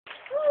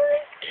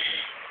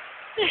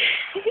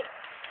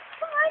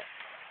Bye.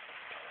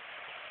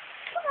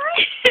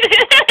 Bye.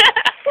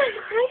 Bye.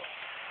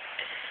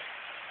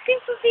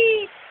 Good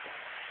puppy.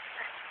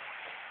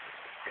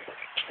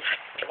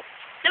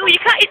 No, you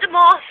can't eat the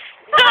moss.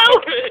 No!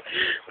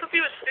 Puppy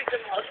wants to eat the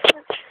moss.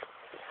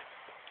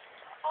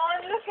 Oh,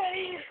 look at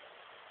him.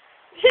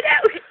 Get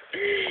out!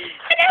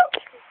 Get out!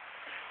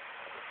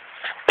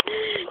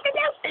 Get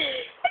out!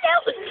 Get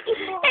out! Get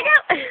out! Get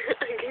out!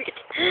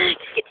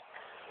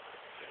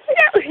 Get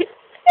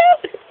out!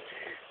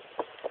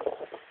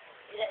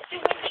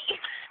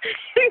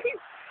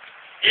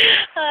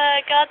 Oh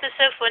God, they're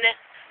so funny.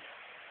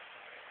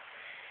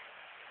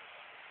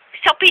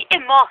 Stop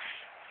eating moss.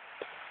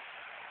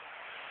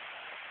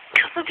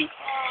 Come on, puppy.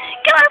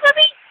 Come on,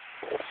 puppy.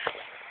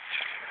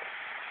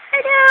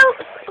 Hello.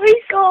 Oh,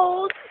 he's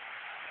cold.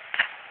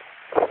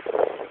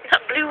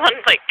 That blue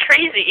one's like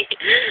crazy.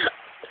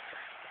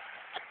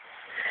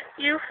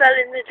 You fell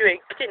in the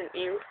drink, didn't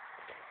you?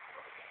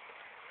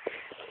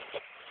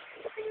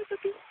 Hello,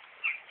 puppy.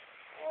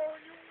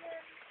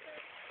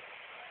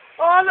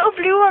 Oh, little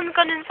blue one's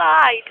gone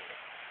inside.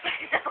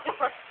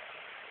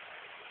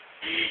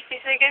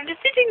 He's like, I'm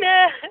just sitting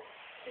there.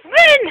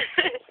 Run!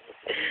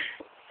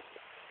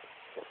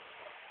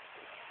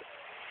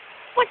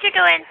 Where'd you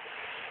go in?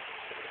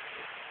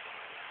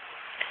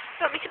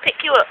 You want me to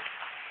pick you up?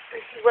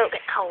 You won't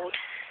get cold.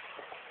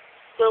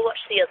 We'll watch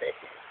the others.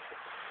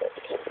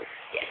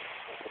 Yes.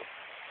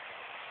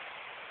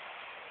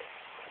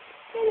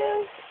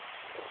 Hello.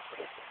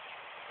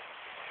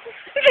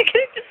 Look at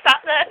him just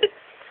sat there.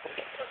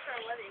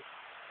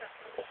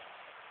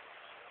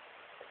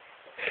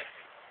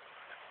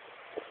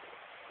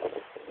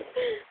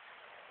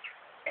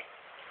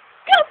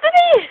 Go,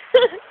 buddy!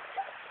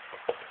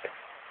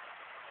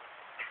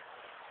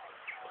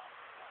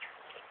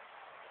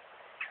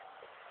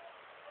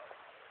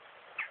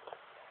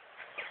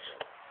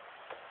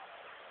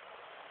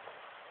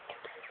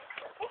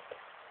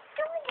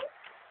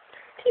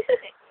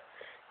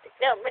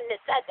 No, I'm in the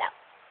side down.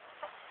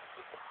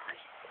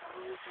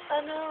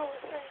 Oh no,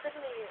 it's not good for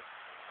you.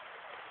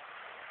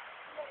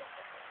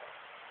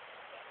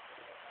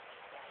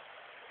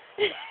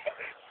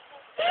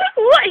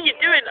 What are you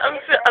doing? I'm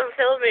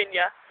filming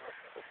you.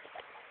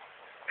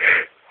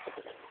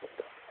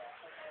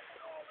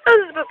 Oh,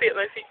 there's a puppy at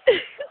my feet.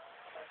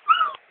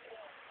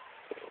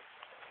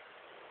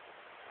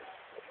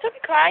 Stop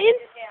crying.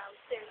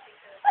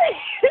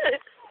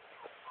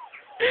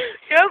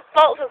 Your own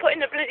fault for putting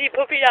the bloody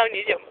puppy down,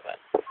 you jumper.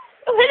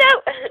 Oh,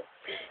 hello.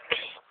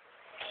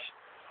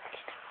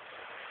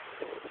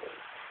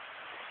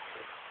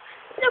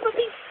 No,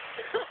 puppy.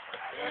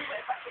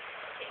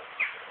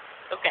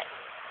 Okay.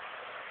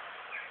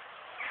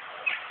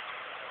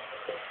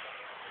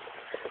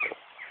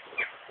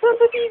 Go,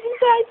 puppies,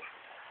 inside.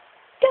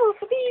 Go,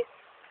 puppies.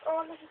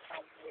 Oh, this is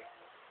fine.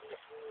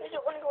 I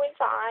don't want to go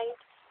inside.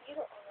 You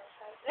don't want to go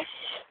inside.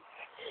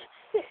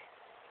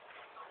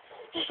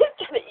 She's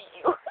gonna eat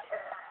you.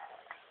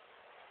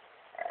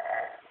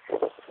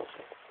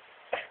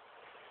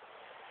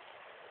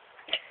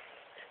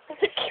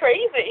 That's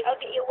crazy. I'll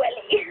get you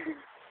welly.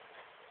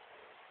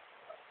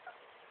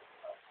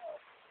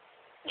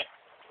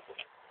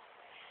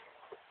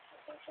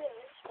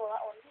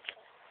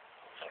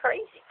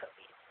 Crazy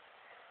puppy.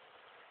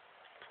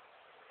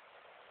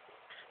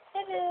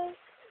 Hello. 1,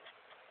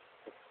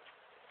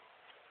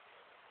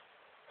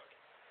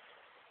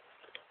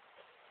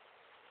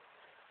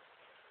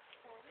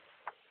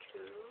 2,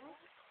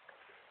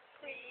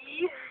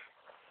 3.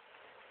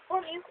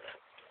 On you.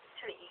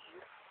 3.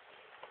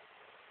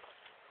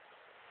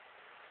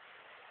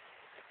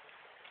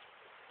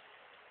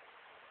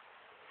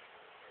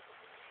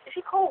 Is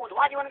he cold?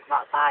 Why do you want to come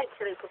outside,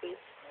 silly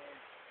puppies?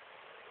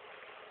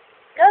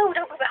 No,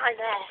 don't go behind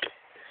there.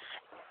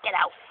 Get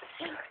out.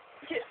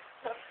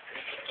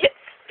 Get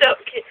stuck.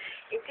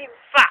 You're being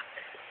fat.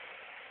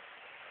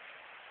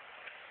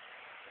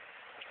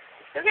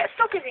 You'll get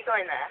stuck if you go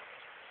in there.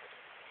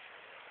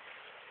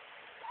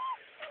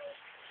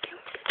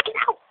 Get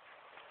out.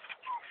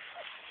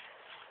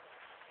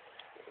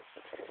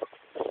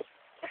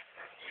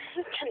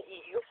 He's gonna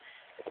eat you.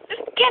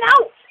 Just get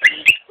out.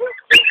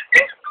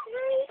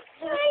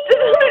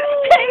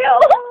 Tail.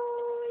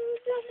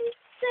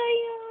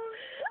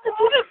 I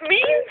didn't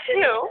mean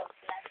to.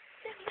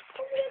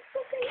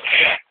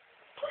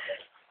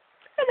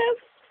 Hello.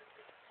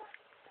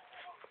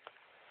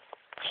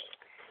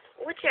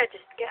 Would you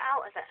just get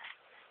out of there?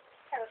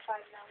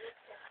 Terrified now.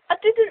 I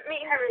didn't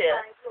mean to.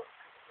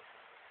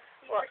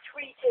 You What?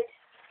 retreated.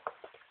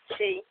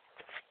 She.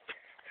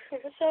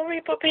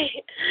 Sorry,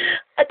 puppy.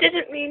 I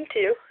didn't mean to.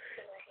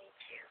 I hate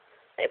you.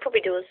 It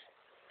probably does.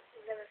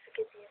 I'll never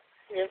forgive you.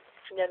 No,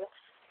 never.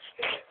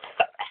 Look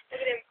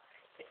at him.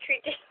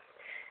 Retreating.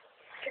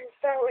 As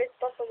far away as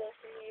possible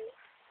from you.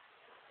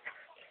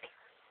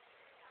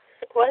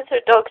 Why is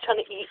her dog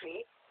trying to eat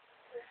me?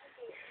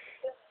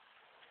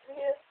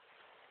 Yeah.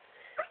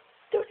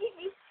 Don't eat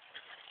me.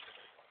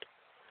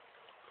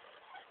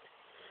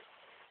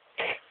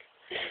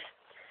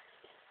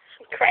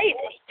 Crazy.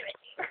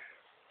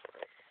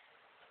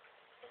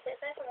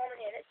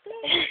 here, let's play.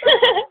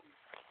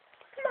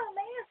 Come on,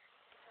 man.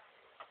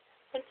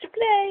 Want to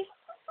play?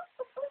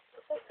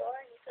 It's so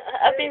boring.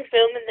 I've been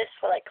filming this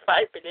for like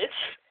 5 minutes.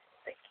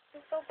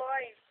 It's so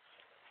boring.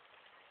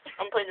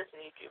 I'm playing this on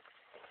YouTube.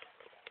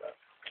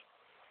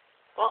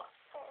 What?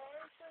 Oh,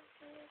 it's so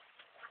cute.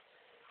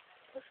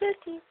 What's this?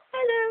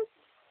 Hello.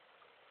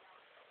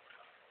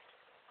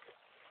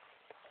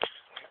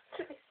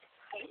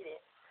 Eat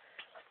it.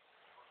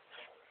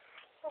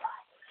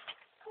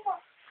 Come on.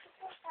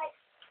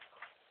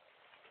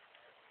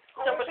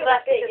 So much That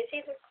left. big. It's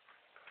even...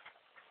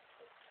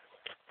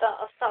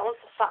 That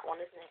one's the fat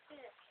one, isn't it?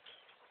 Yeah.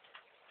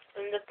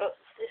 And this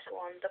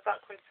one, the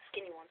back one's the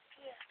skinny one.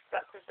 Yeah.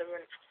 Back one's the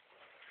run.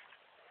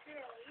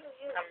 Yeah,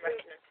 I'm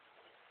reckoning.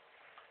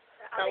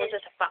 I That mean, one's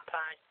just a fat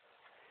pie.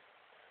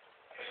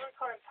 I'm going to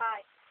call him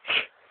Pie.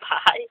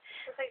 Pie?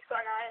 Looks like he's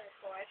got an eye on his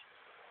forehead.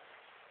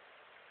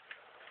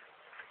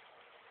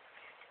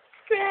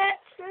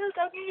 Stretch, little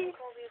doggy.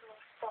 Call the other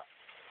one Spot.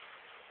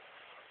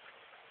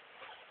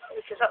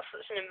 Because that's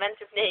such an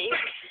inventive name.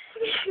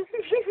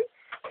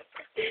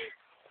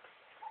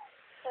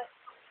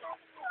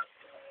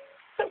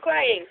 Stop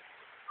crying.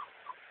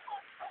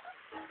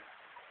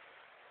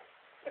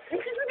 Let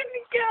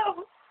me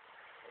go.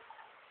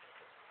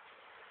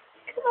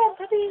 Come on,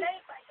 buddy. Play,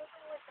 but I don't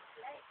know where to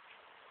play.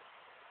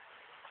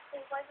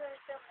 Hey, why is there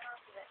still half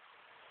of it?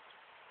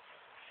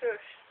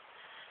 Shush.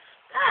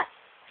 Ah!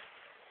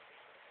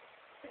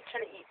 I'm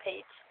trying to eat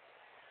Paige.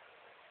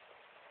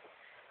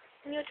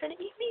 And you're trying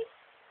to eat me?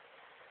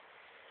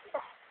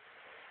 Oh.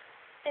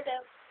 Hello.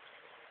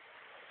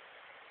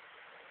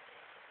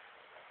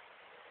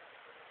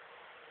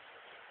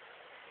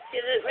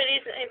 Yeah, there really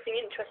isn't anything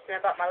interesting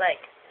about my leg.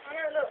 I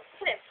know, look,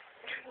 look at him.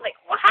 Like,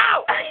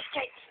 wow!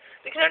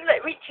 They can only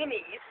like reach your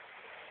knees.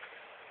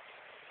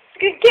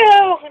 Good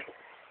girl!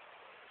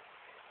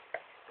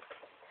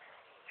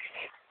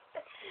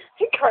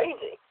 You're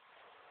crazy.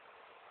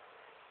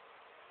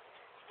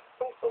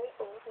 Oh, oh,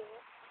 oh, oh.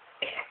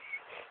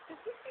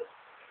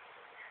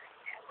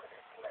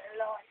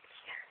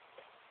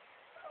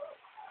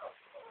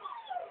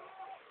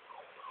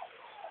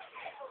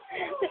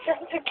 They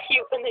sound so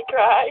cute when they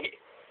cry.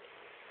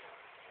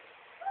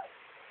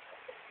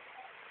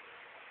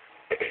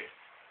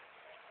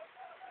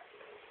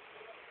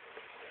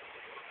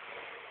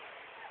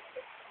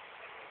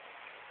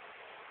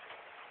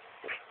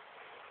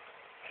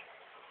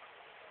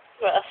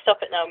 Right, I'll stop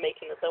it now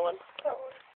making the other one.